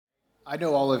I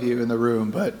know all of you in the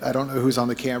room, but I don't know who's on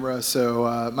the camera.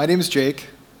 So my name is Jake,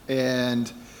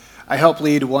 and I help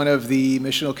lead one of the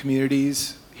missional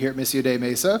communities here at Missio Dei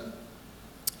Mesa.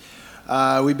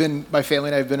 My family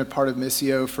and I have been a part of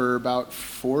Missio for about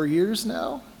 4 years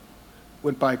now.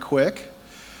 Went by quick.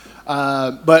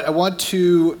 But I want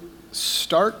to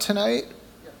start tonight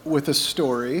with a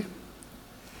story.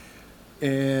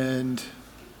 And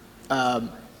the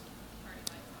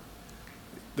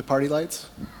party lights?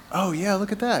 Oh, yeah,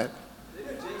 look at that.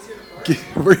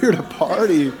 We're here to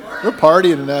party. We're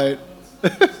partying tonight.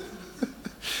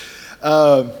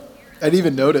 I didn't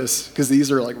even notice because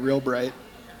these are like real bright.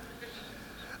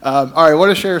 All right, I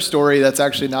want to share a story that's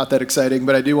actually not that exciting,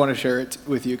 but I do want to share it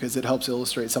with you because it helps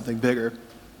illustrate something bigger.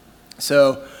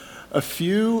 So a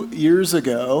few years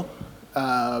ago,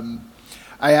 I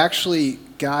actually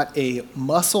got a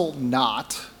muscle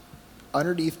knot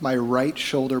underneath my right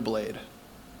shoulder blade.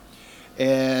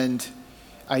 And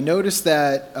I noticed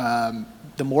that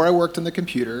the more I worked on the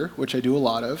computer, which I do a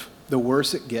lot of, the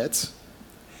worse it gets.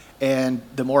 And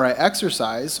the more I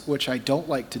exercise, which I don't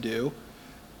like to do,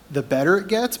 the better it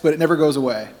gets, but it never goes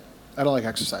away. I don't like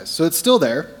exercise. So it's still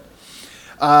there.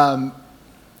 And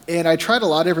I tried a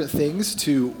lot of different things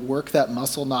to work that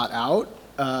muscle knot out.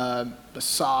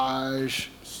 Massage,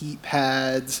 heat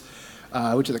pads,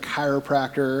 I went to the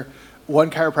chiropractor.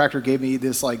 One chiropractor gave me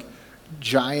this like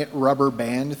giant rubber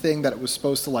band thing that it was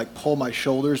supposed to like pull my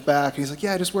shoulders back. And he's like,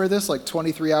 yeah, just wear this like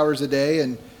 23 hours a day,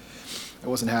 and it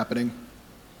wasn't happening.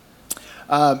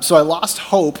 So I lost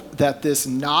hope that this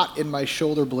knot in my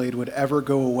shoulder blade would ever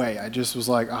go away. I just was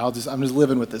like, I'm just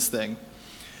living with this thing.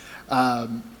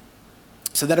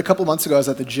 So then a couple months ago, I was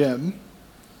at the gym,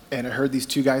 and I heard these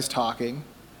two guys talking,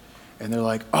 and they're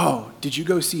like, oh, did you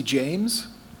go see James?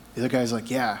 The other guy's like,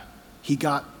 yeah. He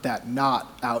got that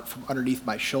knot out from underneath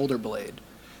my shoulder blade.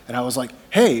 And I was like,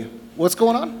 hey, what's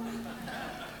going on?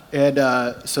 And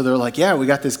so they're like, yeah, we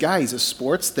got this guy. He's a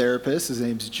sports therapist. His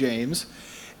name's James.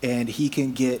 And he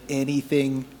can get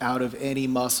anything out of any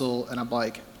muscle. And I'm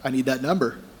like, I need that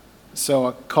number. So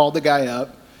I called the guy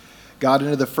up, got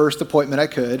into the first appointment I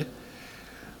could.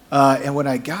 And when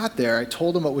I got there, I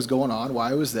told him what was going on,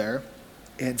 why I was there.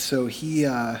 And so he's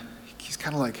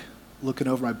kind of like looking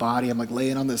over my body. I'm like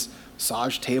laying on this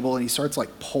massage table, and he starts like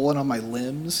pulling on my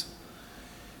limbs.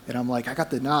 And I'm like, I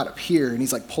got the knot up here, and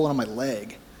he's like pulling on my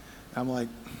leg. And I'm like,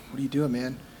 what are you doing,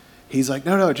 man? He's like,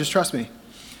 no, just trust me.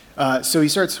 So he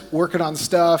starts working on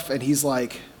stuff, and he's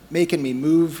like making me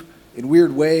move in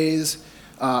weird ways.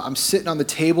 I'm sitting on the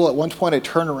table. At one point, I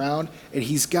turn around, and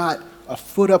he's got a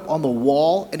foot up on the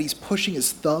wall, and he's pushing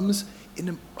his thumbs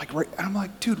into like right. And I'm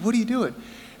like, dude, what are you doing?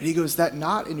 And he goes, that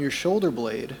knot in your shoulder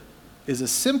blade is a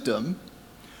symptom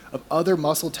of other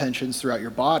muscle tensions throughout your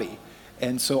body.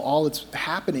 And so all that's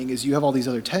happening is you have all these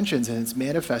other tensions, and it's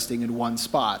manifesting in one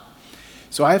spot.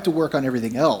 So I have to work on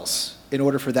everything else in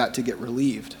order for that to get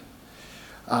relieved.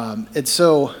 And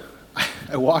so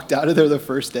I walked out of there the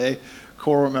first day.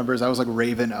 Core members, I was like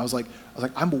raving. I was like,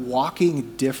 I'm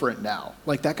walking different now.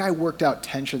 Like that guy worked out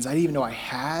tensions I didn't even know I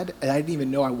had, and I didn't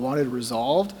even know I wanted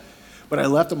resolved. But I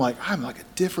left him like, I'm like a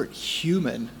different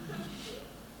human.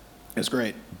 It was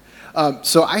great.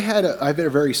 So I had a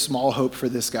very small hope for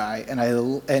this guy,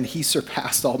 and he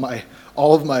surpassed all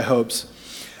of my hopes.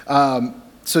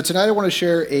 So tonight I want to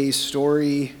share a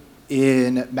story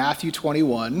in Matthew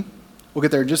 21. We'll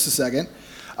get there in just a second,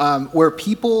 where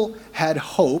people had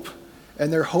hope,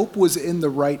 and their hope was in the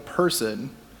right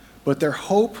person, but their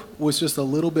hope was just a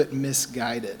little bit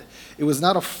misguided. It was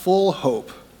not a full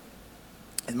hope.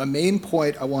 And my main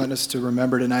point I want us to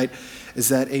remember tonight is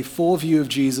that a full view of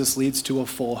Jesus leads to a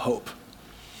full hope.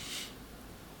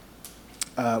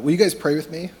 Will you guys pray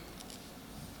with me?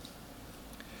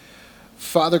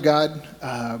 Father God,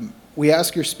 we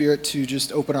ask your Spirit to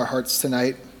just open our hearts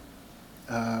tonight.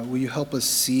 Will you help us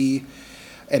see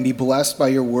and be blessed by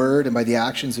your word and by the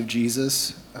actions of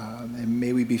Jesus? And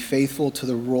may we be faithful to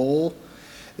the role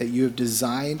that you have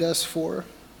designed us for.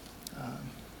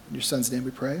 In your Son's name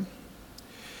we pray.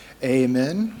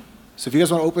 Amen. So if you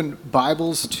guys want to open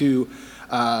Bibles to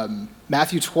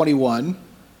Matthew 21,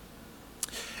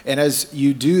 and as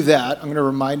you do that, I'm going to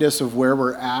remind us of where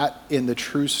we're at in the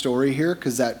true story here,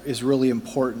 because that is really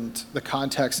important. The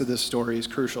context of this story is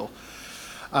crucial.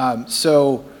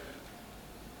 So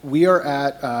we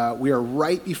are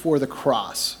right before the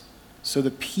cross. So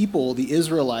the people, the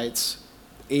Israelites,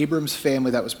 Abram's family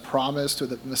that was promised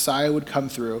that the Messiah would come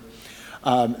through,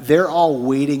 they're all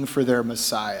waiting for their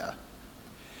Messiah.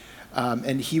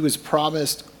 And he was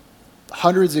promised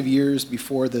hundreds of years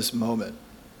before this moment.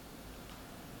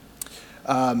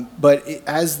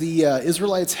 As the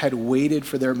Israelites had waited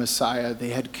for their Messiah, they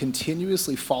had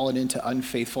continuously fallen into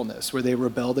unfaithfulness, where they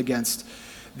rebelled against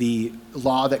the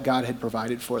law that God had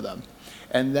provided for them.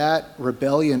 And that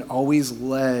rebellion always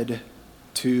led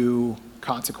to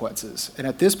consequences. And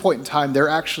at this point in time, they're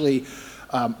actually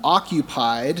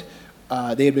occupied.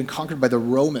 They had been conquered by the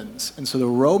Romans. And so the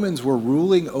Romans were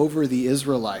ruling over the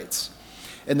Israelites.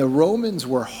 And the Romans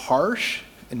were harsh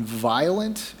and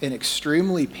violent and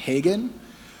extremely pagan.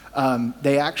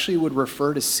 They actually would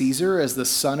refer to Caesar as the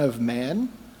Son of Man,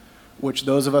 which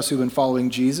those of us who've been following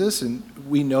Jesus, and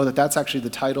we know that that's actually the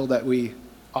title that we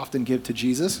often give to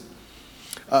Jesus.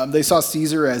 They saw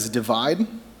Caesar as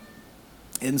divine.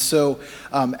 And so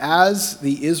as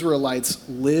the Israelites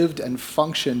lived and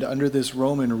functioned under this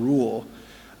Roman rule,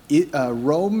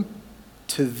 Rome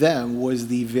to them was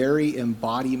the very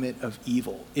embodiment of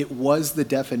evil. It was the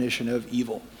definition of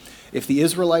evil. If the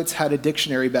Israelites had a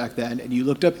dictionary back then and you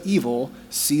looked up evil,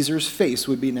 Caesar's face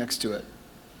would be next to it.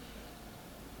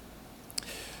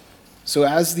 So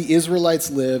as the Israelites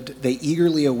lived, they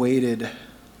eagerly awaited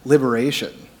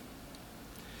liberation.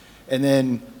 And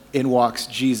then in walks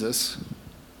Jesus.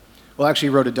 Well, actually,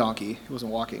 he rode a donkey. He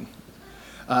wasn't walking.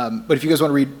 But if you guys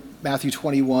want to read Matthew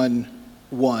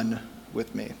 21:1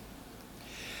 with me.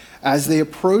 As they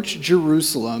approached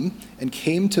Jerusalem and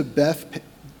came to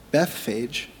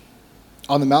Bethphage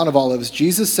on the Mount of Olives,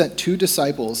 Jesus sent 2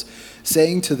 disciples,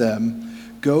 saying to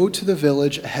them, "Go to the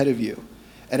village ahead of you,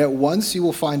 and at once you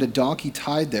will find a donkey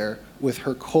tied there with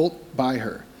her colt by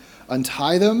her.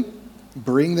 Untie them,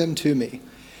 bring them to me.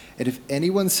 And if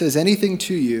anyone says anything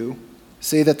to you,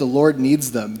 say that the Lord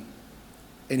needs them,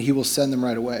 and he will send them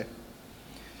right away."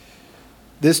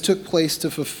 This took place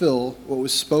to fulfill what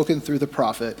was spoken through the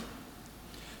prophet.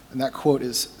 And that quote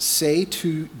is, "Say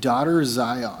to daughter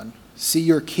Zion, see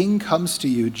your king comes to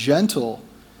you, gentle,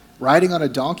 riding on a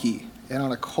donkey and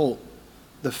on a colt,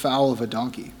 the foal of a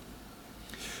donkey."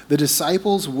 The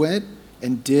disciples went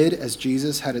and did as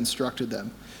Jesus had instructed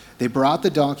them. They brought the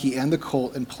donkey and the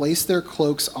colt and placed their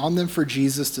cloaks on them for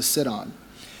Jesus to sit on.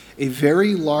 A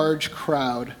very large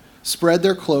crowd spread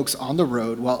their cloaks on the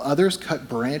road, while others cut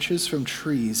branches from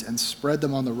trees and spread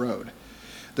them on the road.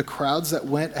 The crowds that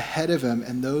went ahead of him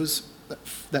and those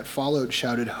that followed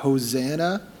shouted,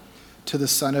 "Hosanna to the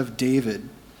Son of David.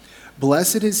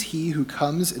 Blessed is he who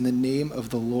comes in the name of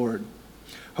the Lord.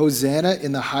 Hosanna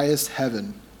in the highest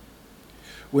heaven."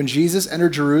 When Jesus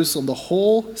entered Jerusalem, the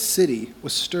whole city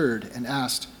was stirred and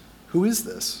asked, "Who is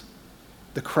this?"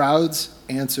 The crowds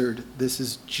answered, "This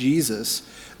is Jesus,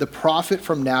 the prophet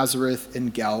from Nazareth in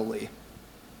Galilee."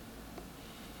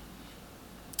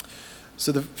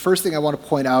 So the first thing I want to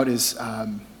point out is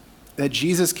that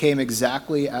Jesus came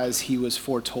exactly as he was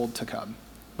foretold to come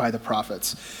by the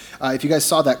prophets. If you guys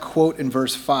saw that quote in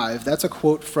verse 5, that's a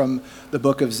quote from the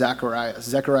book of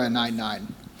Zechariah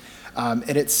 9:9.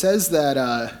 And it says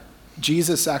that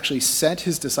Jesus actually sent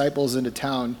his disciples into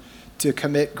town to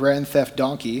commit grand theft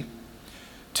donkey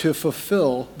to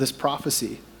fulfill this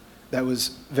prophecy that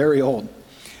was very old.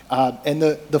 And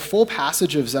the full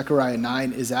passage of Zechariah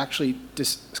 9 is actually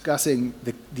discussing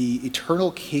the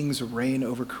eternal king's reign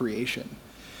over creation.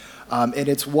 And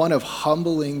it's one of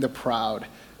humbling the proud,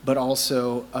 but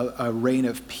also a reign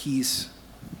of peace.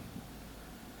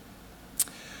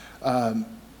 And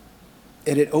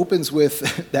it opens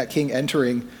with that king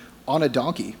entering on a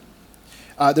donkey.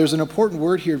 There's an important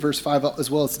word here in verse 5 as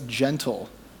well. It's gentle.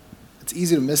 It's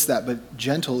easy to miss that, but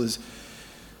gentle is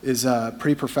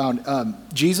pretty profound.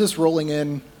 Jesus rolling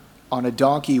in on a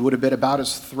donkey would have been about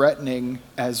as threatening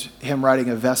as him riding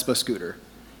a Vespa scooter.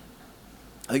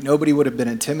 Like, nobody would have been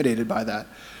intimidated by that.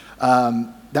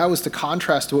 That was to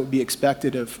contrast to what would be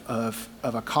expected of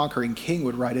a conquering king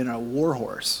would ride in on a war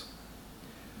horse.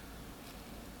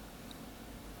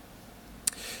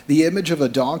 The image of a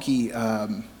donkey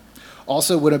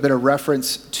also would have been a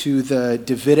reference to the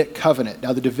Davidic covenant.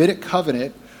 Now, the Davidic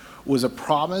covenant was a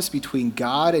promise between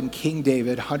God and King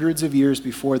David hundreds of years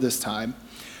before this time,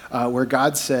 where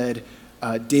God said,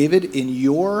 David, in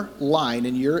your line,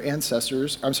 in your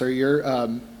ancestors, your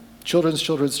children's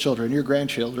children's children, your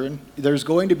grandchildren, there's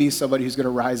going to be somebody who's going to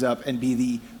rise up and be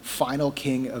the final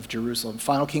king of Jerusalem,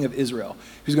 final king of Israel,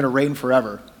 who's going to reign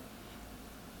forever.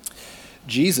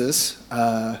 Jesus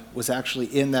was actually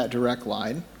in that direct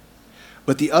line.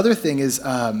 But the other thing is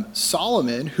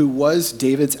Solomon, who was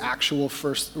David's actual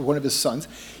one of his sons,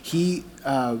 he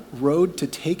rode to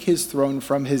take his throne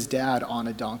from his dad on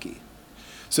a donkey.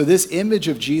 So this image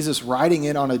of Jesus riding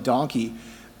in on a donkey,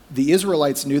 the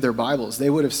Israelites knew their Bibles. They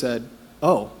would have said,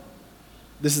 "Oh,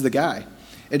 this is the guy."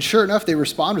 And sure enough, they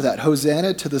respond with that,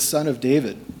 "Hosanna to the Son of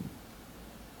David."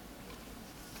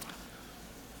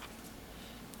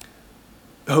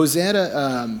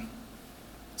 Hosanna,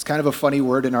 it's kind of a funny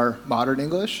word in our modern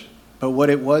English, but what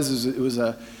it was is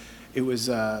it was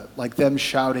like them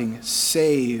shouting,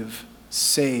 "Save,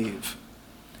 save."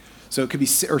 So it could be,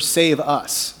 or "Save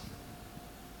us."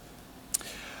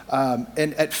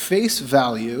 And at face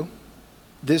value,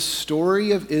 this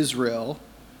story of Israel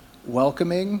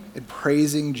welcoming and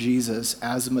praising Jesus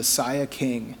as a Messiah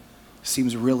King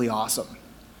seems really awesome.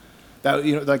 That,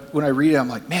 like when I read it, I'm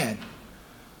like, man,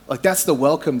 like that's the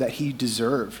welcome that he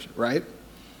deserved, right?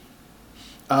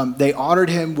 They honored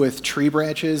him with tree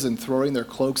branches and throwing their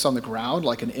cloaks on the ground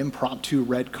like an impromptu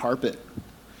red carpet.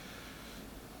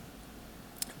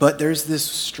 But there's this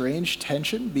strange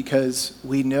tension because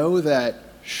we know that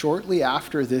shortly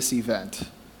after this event,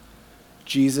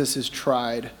 Jesus is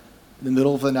tried in the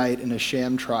middle of the night in a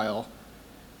sham trial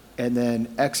and then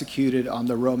executed on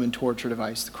the Roman torture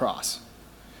device, the cross.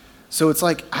 So it's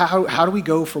like, how do we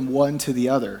go from one to the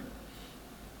other?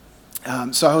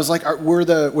 So I was like, were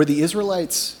the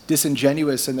Israelites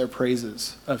disingenuous in their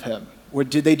praises of him? Or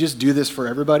did they just do this for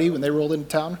everybody when they rolled into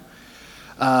town?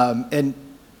 And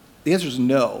the answer is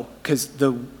no, because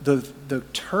the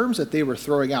terms that they were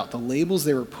throwing out, the labels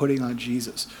they were putting on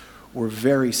Jesus, were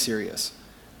very serious.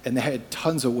 And they had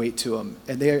tons of weight to them.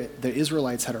 And the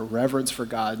Israelites had a reverence for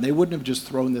God, and they wouldn't have just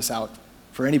thrown this out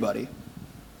for anybody.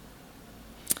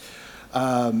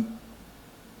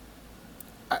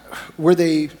 Were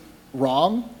they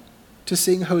wrong to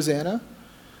sing Hosanna?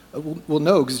 Well,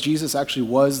 no, because Jesus actually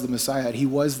was the Messiah. He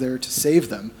was there to save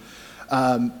them.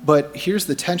 But here's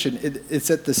the tension. It's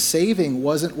that the saving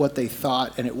wasn't what they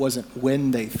thought, and it wasn't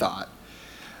when they thought.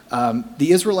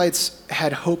 The Israelites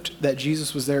had hoped that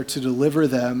Jesus was there to deliver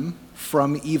them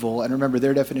from evil. And remember,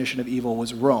 their definition of evil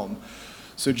was Rome.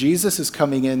 So Jesus is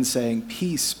coming in saying,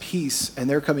 peace, peace. And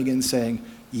they're coming in saying,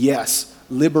 yes,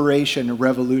 liberation and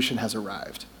revolution has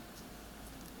arrived.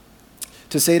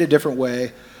 To say it a different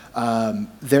way,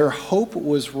 their hope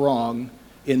was wrong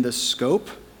in the scope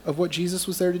of what Jesus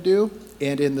was there to do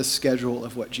and in the schedule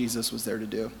of what Jesus was there to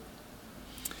do.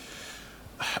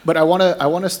 But I want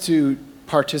us to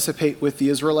participate with the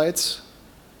Israelites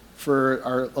for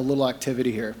a little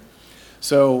activity here.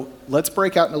 So let's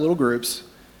break out into little groups.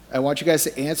 I want you guys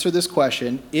to answer this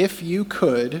question. If you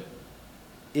could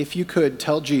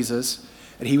tell Jesus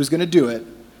that he was going to do it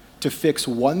to fix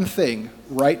one thing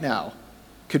right now,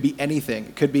 could be anything.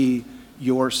 It could be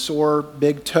your sore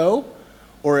big toe,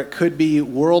 or it could be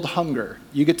world hunger.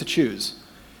 You get to choose.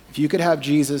 If you could have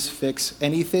Jesus fix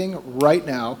anything right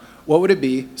now, what would it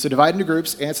be? So divide into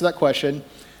groups, answer that question.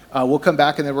 We'll come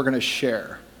back and then we're going to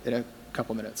share in a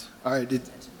couple minutes. All right,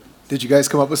 did you guys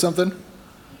come up with something?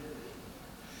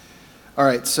 All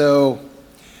right, so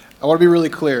I want to be really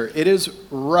clear. It is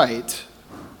right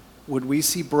when we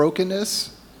see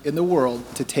brokenness in the world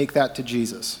to take that to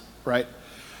Jesus, right?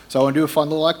 So I want to do a fun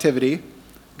little activity.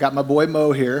 Got my boy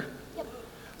Mo here.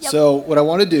 Yep. So what I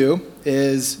want to do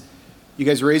is you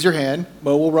guys raise your hand.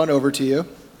 Mo will run over to you.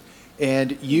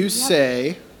 And you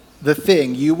say the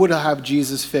thing you would have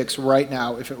Jesus fix right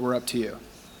now if it were up to you.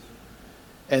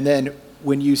 And then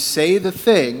when you say the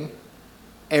thing,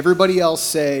 everybody else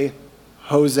say,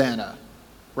 Hosanna,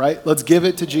 right? Let's give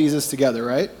it to Jesus together,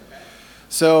 right?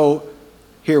 So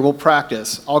here, we'll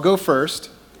practice. I'll go first.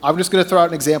 I'm just going to throw out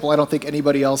an example I don't think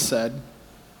anybody else said.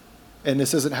 And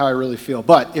this isn't how I really feel.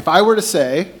 But if I were to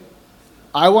say,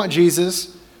 I want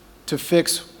Jesus to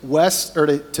fix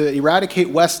to eradicate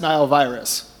West Nile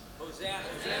virus. Hosanna.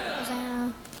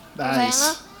 Hosanna. Nice.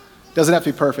 Hosanna? Doesn't have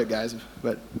to be perfect, guys,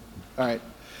 but all right.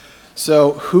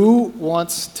 So who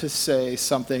wants to say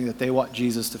something that they want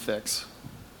Jesus to fix?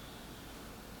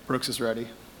 Brooks is ready.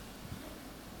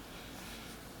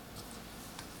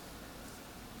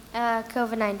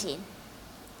 COVID-19.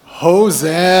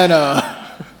 Hosanna.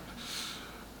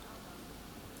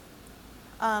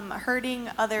 Hurting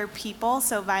other people,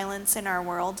 so violence in our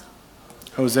world.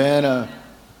 Hosanna.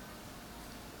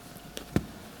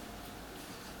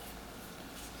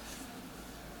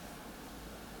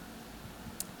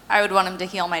 I would want him to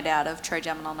heal my dad of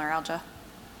trigeminal neuralgia.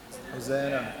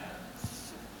 Hosanna.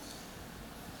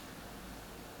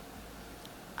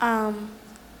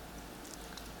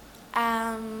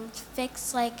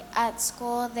 Fix like at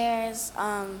school there's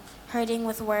hurting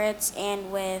with words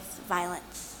and with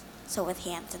violence, so with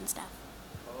hands and stuff.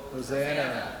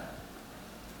 Hosanna.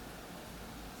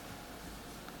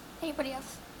 Anybody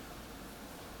else?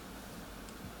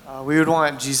 We would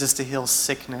want Jesus to heal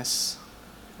sickness.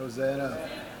 Hosanna.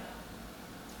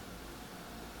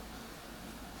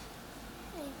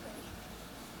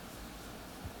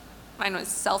 Mine was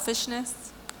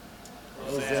selfishness.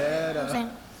 Hosanna.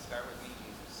 Hosanna.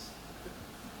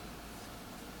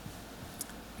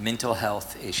 mental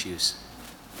health issues.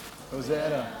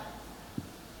 Hosanna.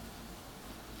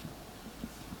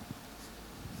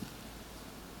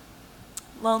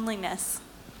 Loneliness.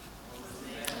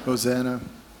 Hosanna.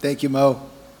 Thank you, Mo.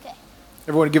 Okay.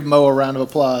 Everyone give Mo a round of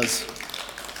applause.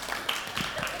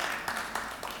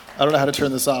 I don't know how to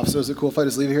turn this off, so is it cool if I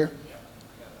just leave it here?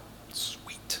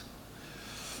 Sweet.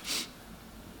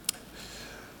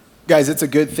 Guys, it's a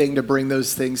good thing to bring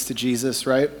those things to Jesus,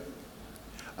 right?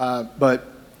 But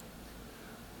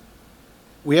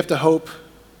we have to hope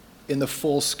in the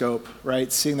full scope,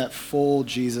 right? Seeing that full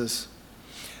Jesus.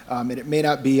 And it may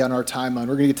not be on our timeline.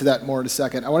 We're going to get to that more in a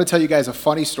second. I want to tell you guys a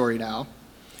funny story now,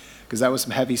 because that was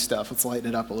some heavy stuff. Let's lighten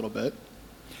it up a little bit.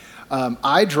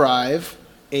 I drive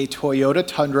a Toyota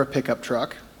Tundra pickup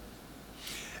truck.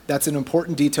 That's an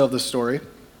important detail of the story.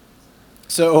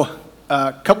 So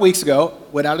a couple weeks ago,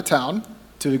 went out of town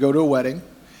to go to a wedding,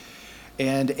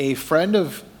 and a friend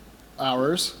of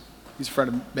ours, he's a friend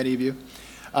of many of you,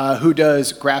 who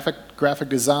does graphic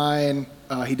design,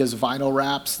 he does vinyl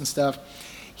wraps and stuff.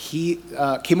 He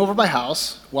came over to my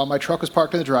house while my truck was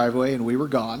parked in the driveway and we were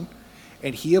gone,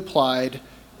 and he applied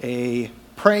a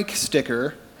prank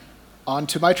sticker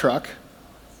onto my truck.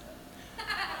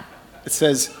 It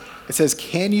says,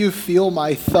 "Can you feel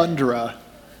my Thundra?"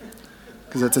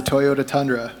 Because it's a Toyota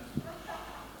Tundra.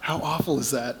 How awful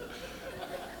is that?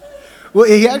 Well,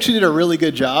 he actually did a really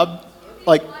good job.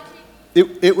 Like,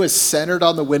 it was centered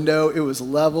on the window. It was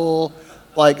level.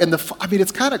 Like, and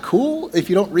it's kind of cool if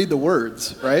you don't read the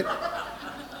words, right?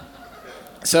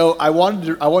 So I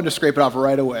wanted to scrape it off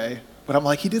right away, but I'm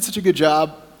like, he did such a good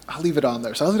job. I'll leave it on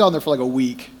there. So I left it on there for like a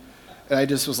week. And I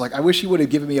just was like, I wish he would have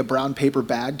given me a brown paper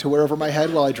bag to wear over my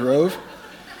head while I drove.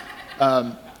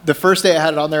 The first day I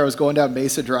had it on there, I was going down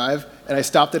Mesa Drive, and I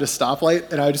stopped at a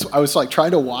stoplight, and I was like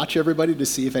trying to watch everybody to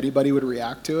see if anybody would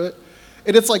react to it.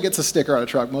 And it's like, it's a sticker on a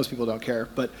truck. Most people don't care.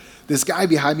 But this guy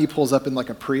behind me pulls up in like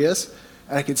a Prius,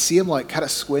 and I could see him like kind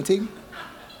of squinting.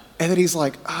 And then he's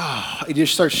like, he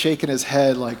just starts shaking his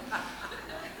head like,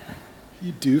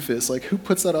 you doofus, like who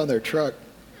puts that on their truck?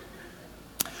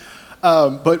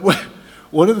 But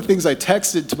one of the things I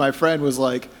texted to my friend was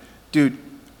like, dude,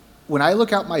 when I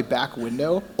look out my back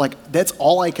window, like that's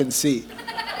all I can see.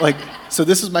 Like, so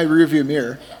this is my rearview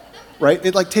mirror, right?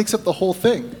 It like takes up the whole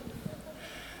thing.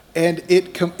 And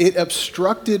it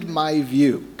obstructed my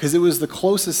view because it was the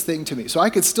closest thing to me. So I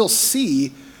could still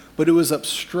see, but it was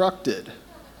obstructed.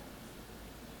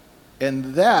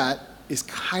 And that is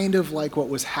kind of like what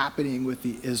was happening with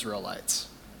the Israelites,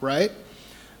 right?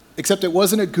 Except it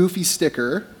wasn't a goofy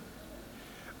sticker,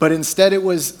 but instead it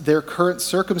was their current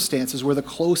circumstances were the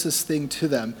closest thing to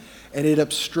them, and it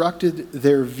obstructed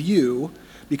their view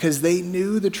because they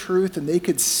knew the truth and they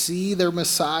could see their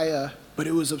Messiah, but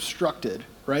it was obstructed,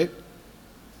 right?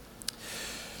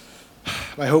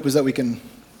 My hope is that we can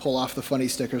pull off the funny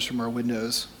stickers from our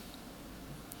windows.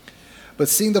 But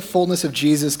seeing the fullness of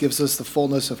Jesus gives us the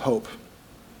fullness of hope.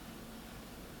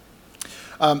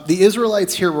 The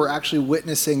Israelites here were actually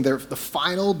witnessing the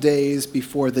final days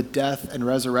before the death and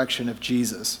resurrection of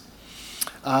Jesus.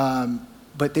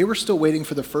 But they were still waiting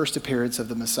for the first appearance of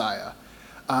the Messiah.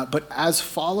 But as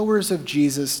followers of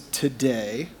Jesus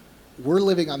today, we're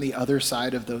living on the other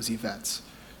side of those events.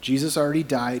 Jesus already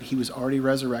died. He was already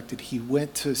resurrected. He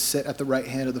went to sit at the right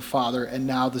hand of the Father, and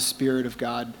now the Spirit of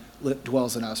God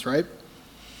dwells in us, right?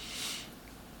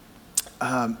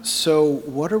 So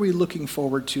what are we looking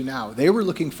forward to now? They were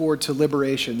looking forward to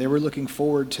liberation. They were looking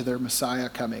forward to their Messiah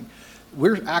coming.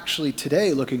 We're actually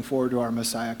today looking forward to our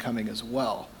Messiah coming as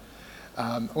well.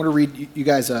 I want to read you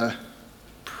guys a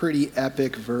pretty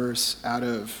epic verse out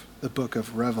of the book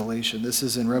of Revelation. This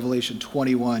is in Revelation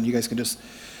 21. You guys can just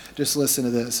listen to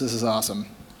this. This is awesome.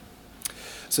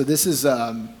 So this is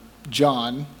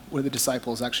John, one of the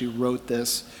disciples, actually wrote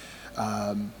this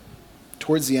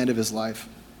towards the end of his life.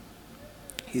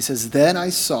 He says, "Then I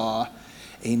saw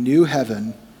a new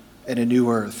heaven and a new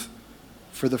earth,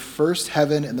 for the first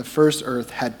heaven and the first earth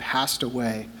had passed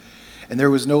away, and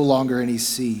there was no longer any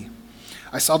sea.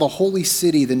 I saw the holy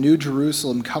city, the new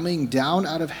Jerusalem, coming down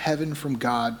out of heaven from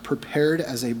God, prepared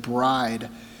as a bride,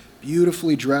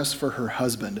 beautifully dressed for her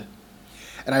husband.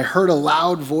 And I heard a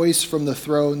loud voice from the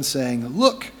throne saying,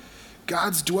 'Look,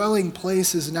 God's dwelling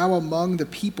place is now among the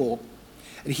people,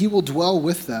 and he will dwell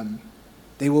with them.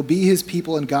 They will be his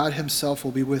people, and God himself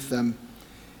will be with them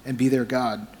and be their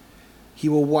God. He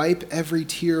will wipe every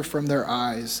tear from their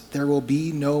eyes. There will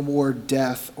be no more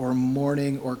death or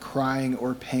mourning or crying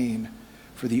or pain,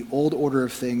 for the old order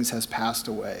of things has passed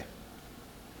away.'"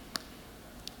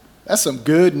 That's some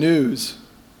good news,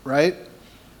 right?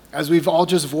 As we've all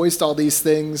just voiced all these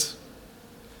things,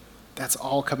 That's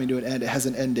all coming to an end. It has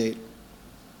an end date.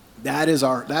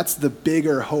 That's the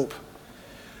bigger hope.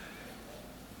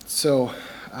 So,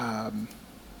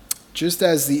 just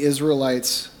as the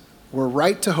Israelites were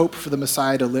right to hope for the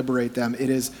Messiah to liberate them, it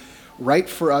is right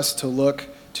for us to look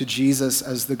to Jesus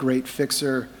as the great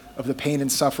fixer of the pain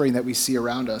and suffering that we see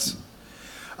around us.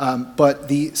 But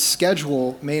the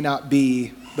schedule may not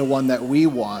be the one that we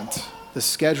want. The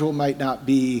schedule might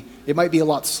be a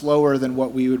lot slower than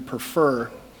what we would prefer.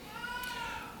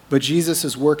 But Jesus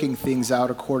is working things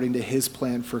out according to his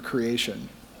plan for creation.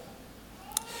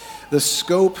 The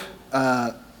schedule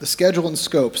and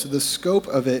scope. So the scope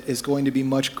of it is going to be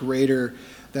much greater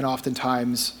than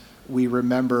oftentimes we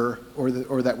remember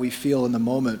or that we feel in the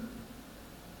moment,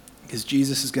 because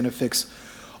Jesus is going to fix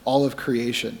all of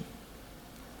creation.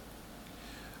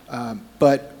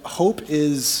 But hope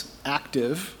is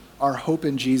active. Our hope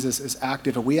in Jesus is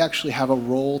active, and we actually have a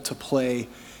role to play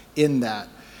in that.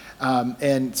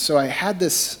 And so I had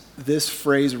this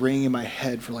phrase ringing in my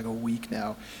head for like a week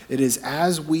now. It is,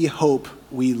 as we hope,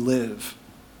 we live.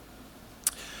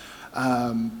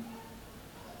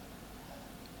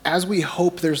 As we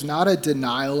hope, there's not a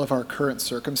denial of our current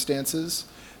circumstances.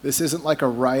 This isn't like a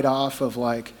write-off of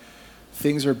like,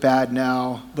 things are bad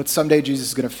now, but someday Jesus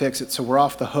is going to fix it, so we're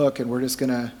off the hook and we're just going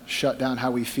to shut down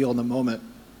how we feel in the moment.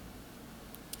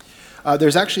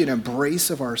 There's actually an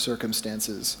embrace of our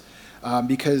circumstances,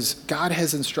 because God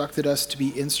has instructed us to be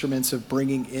instruments of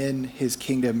bringing in his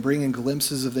kingdom, bringing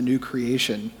glimpses of the new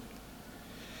creation.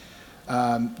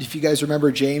 If you guys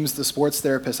remember James, the sports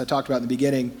therapist I talked about in the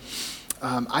beginning,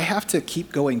 I have to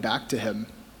keep going back to him.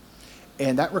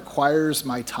 And that requires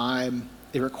my time.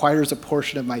 It requires a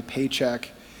portion of my paycheck.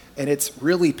 And it's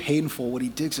really painful when he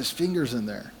digs his fingers in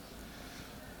there.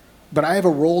 But I have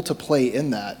a role to play in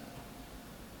that.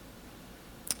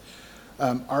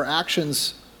 Our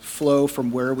actions flow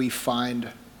from where we find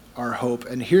our hope.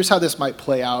 And here's how this might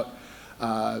play out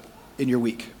in your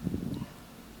week.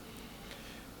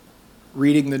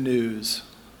 Reading the news.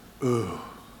 Ooh.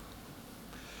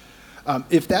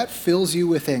 If that fills you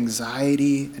with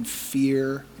anxiety and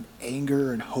fear and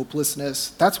anger and hopelessness,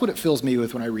 that's what it fills me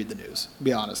with when I read the news, to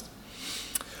be honest.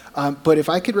 But if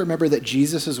I could remember that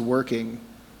Jesus is working,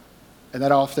 and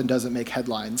that often doesn't make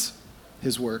headlines,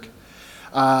 his work,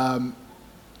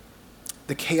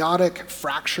 the chaotic,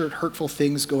 fractured, hurtful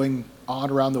things going on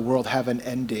around the world have an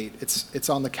end date. It's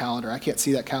on the calendar. I can't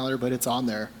see that calendar, but it's on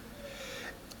there.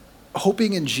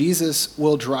 Hoping in Jesus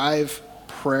will drive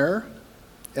prayer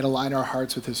and align our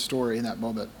hearts with his story in that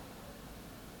moment.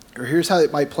 Or here's how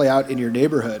it might play out in your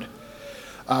neighborhood.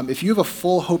 If you have a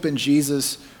full hope in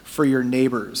Jesus for your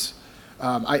neighbors.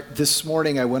 This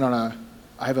morning I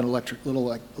have an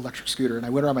electric scooter, and I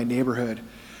went around my neighborhood,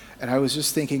 and I was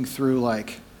just thinking through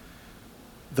like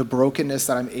the brokenness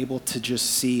that I'm able to just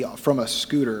see from a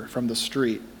scooter from the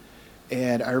street.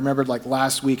 And I remembered like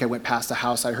last week I went past a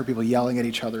house, I heard people yelling at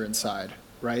each other inside,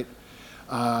 right?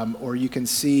 Or you can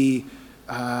see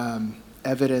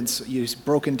evidence,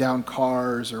 broken down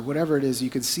cars or whatever it is, you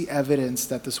can see evidence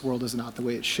that this world is not the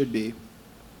way it should be.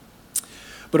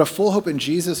 But a full hope in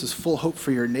Jesus is full hope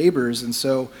for your neighbors. And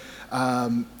so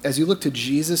as you look to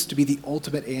Jesus to be the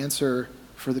ultimate answer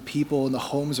for the people in the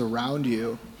homes around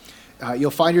you,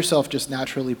 you'll find yourself just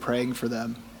naturally praying for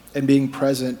them and being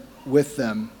present with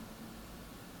them.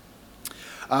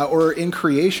 Or in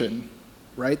creation,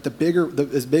 right?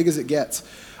 As big as it gets.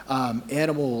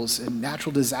 Animals and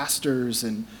natural disasters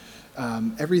and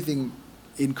everything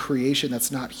in creation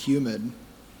that's not human.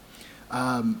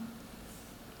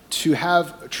 To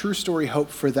have a true story hope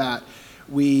for that,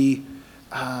 we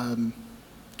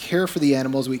care for the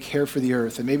animals, we care for the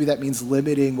earth, and maybe that means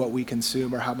limiting what we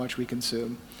consume or how much we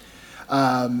consume.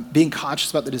 Being conscious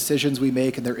about the decisions we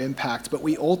make and their impact, but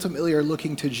we ultimately are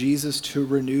looking to Jesus to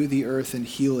renew the earth and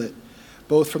heal it,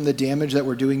 both from the damage that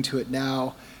we're doing to it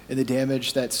now and the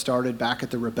damage that started back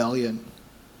at the rebellion.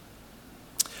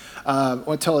 I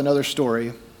want to tell another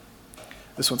story.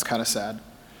 This one's kind of sad.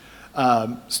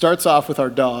 Starts off with our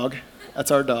dog. That's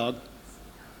our dog.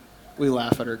 We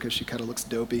laugh at her because she kind of looks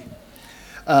dopey.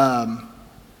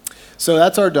 So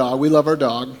that's our dog. We love our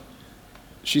dog.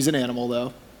 She's an animal,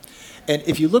 though. And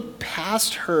if you look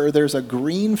past her, there's a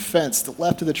green fence to the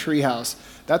left of the treehouse.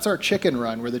 That's our chicken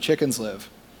run where the chickens live.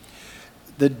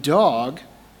 The dog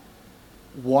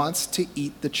wants to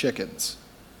eat the chickens.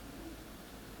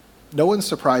 No one's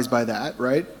surprised by that,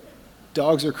 right?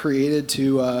 Dogs are created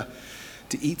to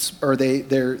eat, or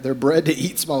they're bred to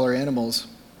eat smaller animals.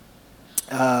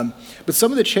 But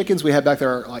some of the chickens we have back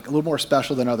there are like a little more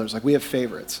special than others. Like we have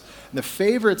favorites. And the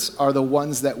favorites are the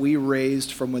ones that we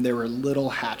raised from when they were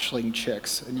little hatchling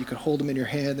chicks. And you could hold them in your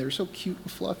hand. They were so cute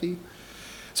and fluffy.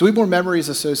 So we have more memories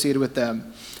associated with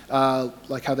them,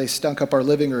 like how they stunk up our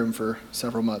living room for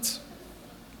several months.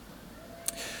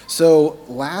 So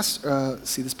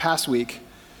this past week,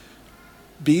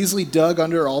 Beasley dug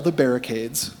under all the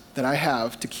barricades that I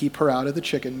have to keep her out of the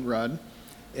chicken run,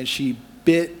 and she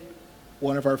bit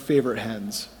one of our favorite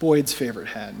hens, Boyd's favorite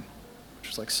hen, which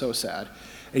was like so sad.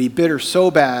 And he bit her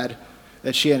so bad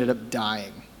that she ended up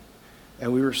dying.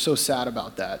 And we were so sad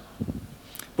about that.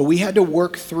 But we had to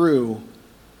work through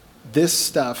this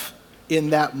stuff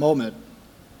in that moment.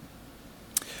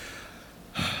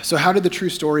 So how did the true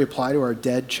story apply to our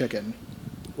dead chicken?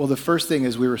 Well, the first thing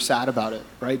is we were sad about it,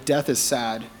 right? Death is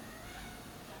sad,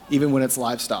 even when it's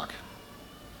livestock.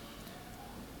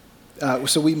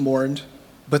 So we mourned,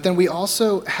 but then we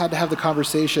also had to have the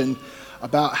conversation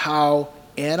about how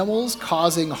animals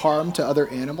causing harm to other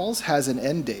animals has an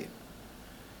end date.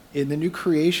 In the new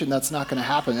creation, that's not going to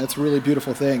happen. That's a really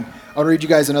beautiful thing. I want to read you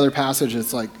guys another passage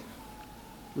that's like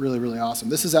really, really awesome.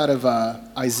 This is out of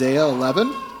Isaiah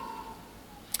 11.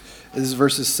 This is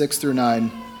verses 6 through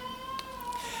 9.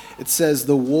 It says,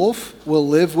 "The wolf will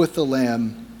live with the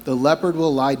lamb, the leopard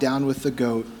will lie down with the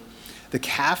goat, the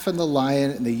calf and the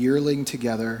lion and the yearling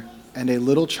together, and a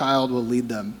little child will lead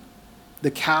them.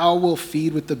 The cow will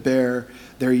feed with the bear,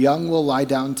 their young will lie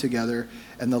down together,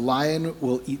 and the lion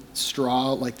will eat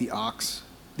straw like the ox.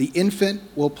 The infant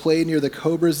will play near the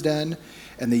cobra's den,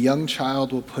 and the young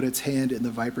child will put its hand in the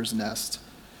viper's nest.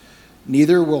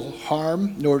 Neither will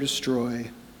harm nor destroy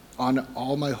on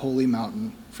all my holy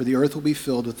mountain, for the earth will be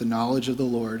filled with the knowledge of the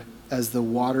Lord as the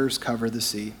waters cover the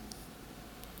sea."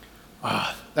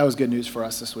 That was good news for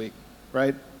us this week,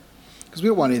 right? Because we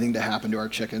don't want anything to happen to our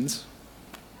chickens.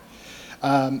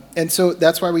 And so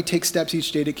that's why we take steps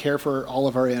each day to care for all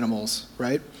of our animals,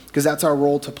 right? Because that's our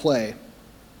role to play.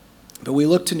 But we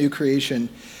look to new creation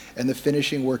and the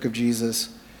finishing work of Jesus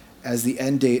as the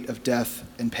end date of death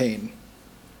and pain.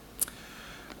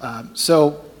 So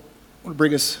I want to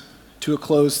bring us to a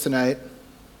close tonight.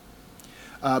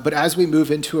 But as we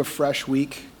move into a fresh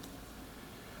week,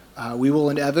 we will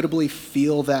inevitably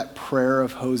feel that prayer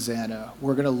of Hosanna.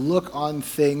 We're going to look on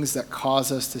things that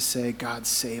cause us to say, "God,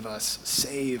 save us,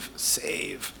 save,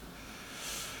 save."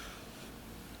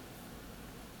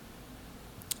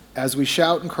 As we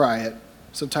shout and cry it,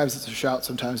 sometimes it's a shout,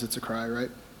 sometimes it's a cry,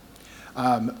 right?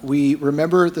 We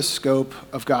remember the scope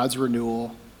of God's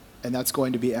renewal, and that's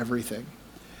going to be everything.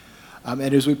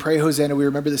 And as we pray Hosanna, we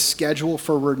remember the schedule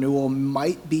for renewal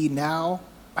might be now,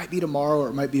 might be tomorrow, or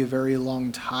it might be a very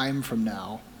long time from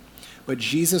now. But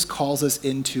Jesus calls us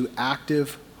into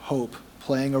active hope,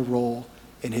 playing a role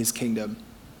in his kingdom.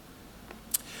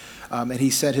 And he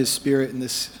sent his Spirit in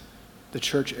the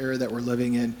church era that we're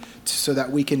living in so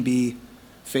that we can be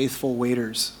faithful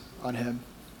waiters on him.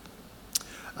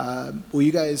 Will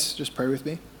you guys just pray with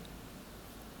me?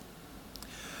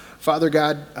 Father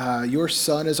God, your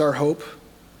Son is our hope.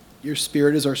 Your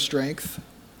Spirit is our strength.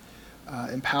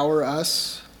 Empower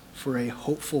us for a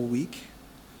hopeful week,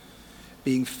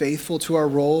 being faithful to our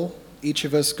role, each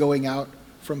of us going out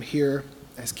from here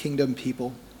as kingdom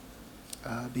people,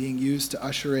 being used to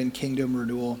usher in kingdom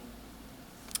renewal.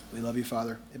 We love you,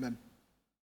 Father. Amen.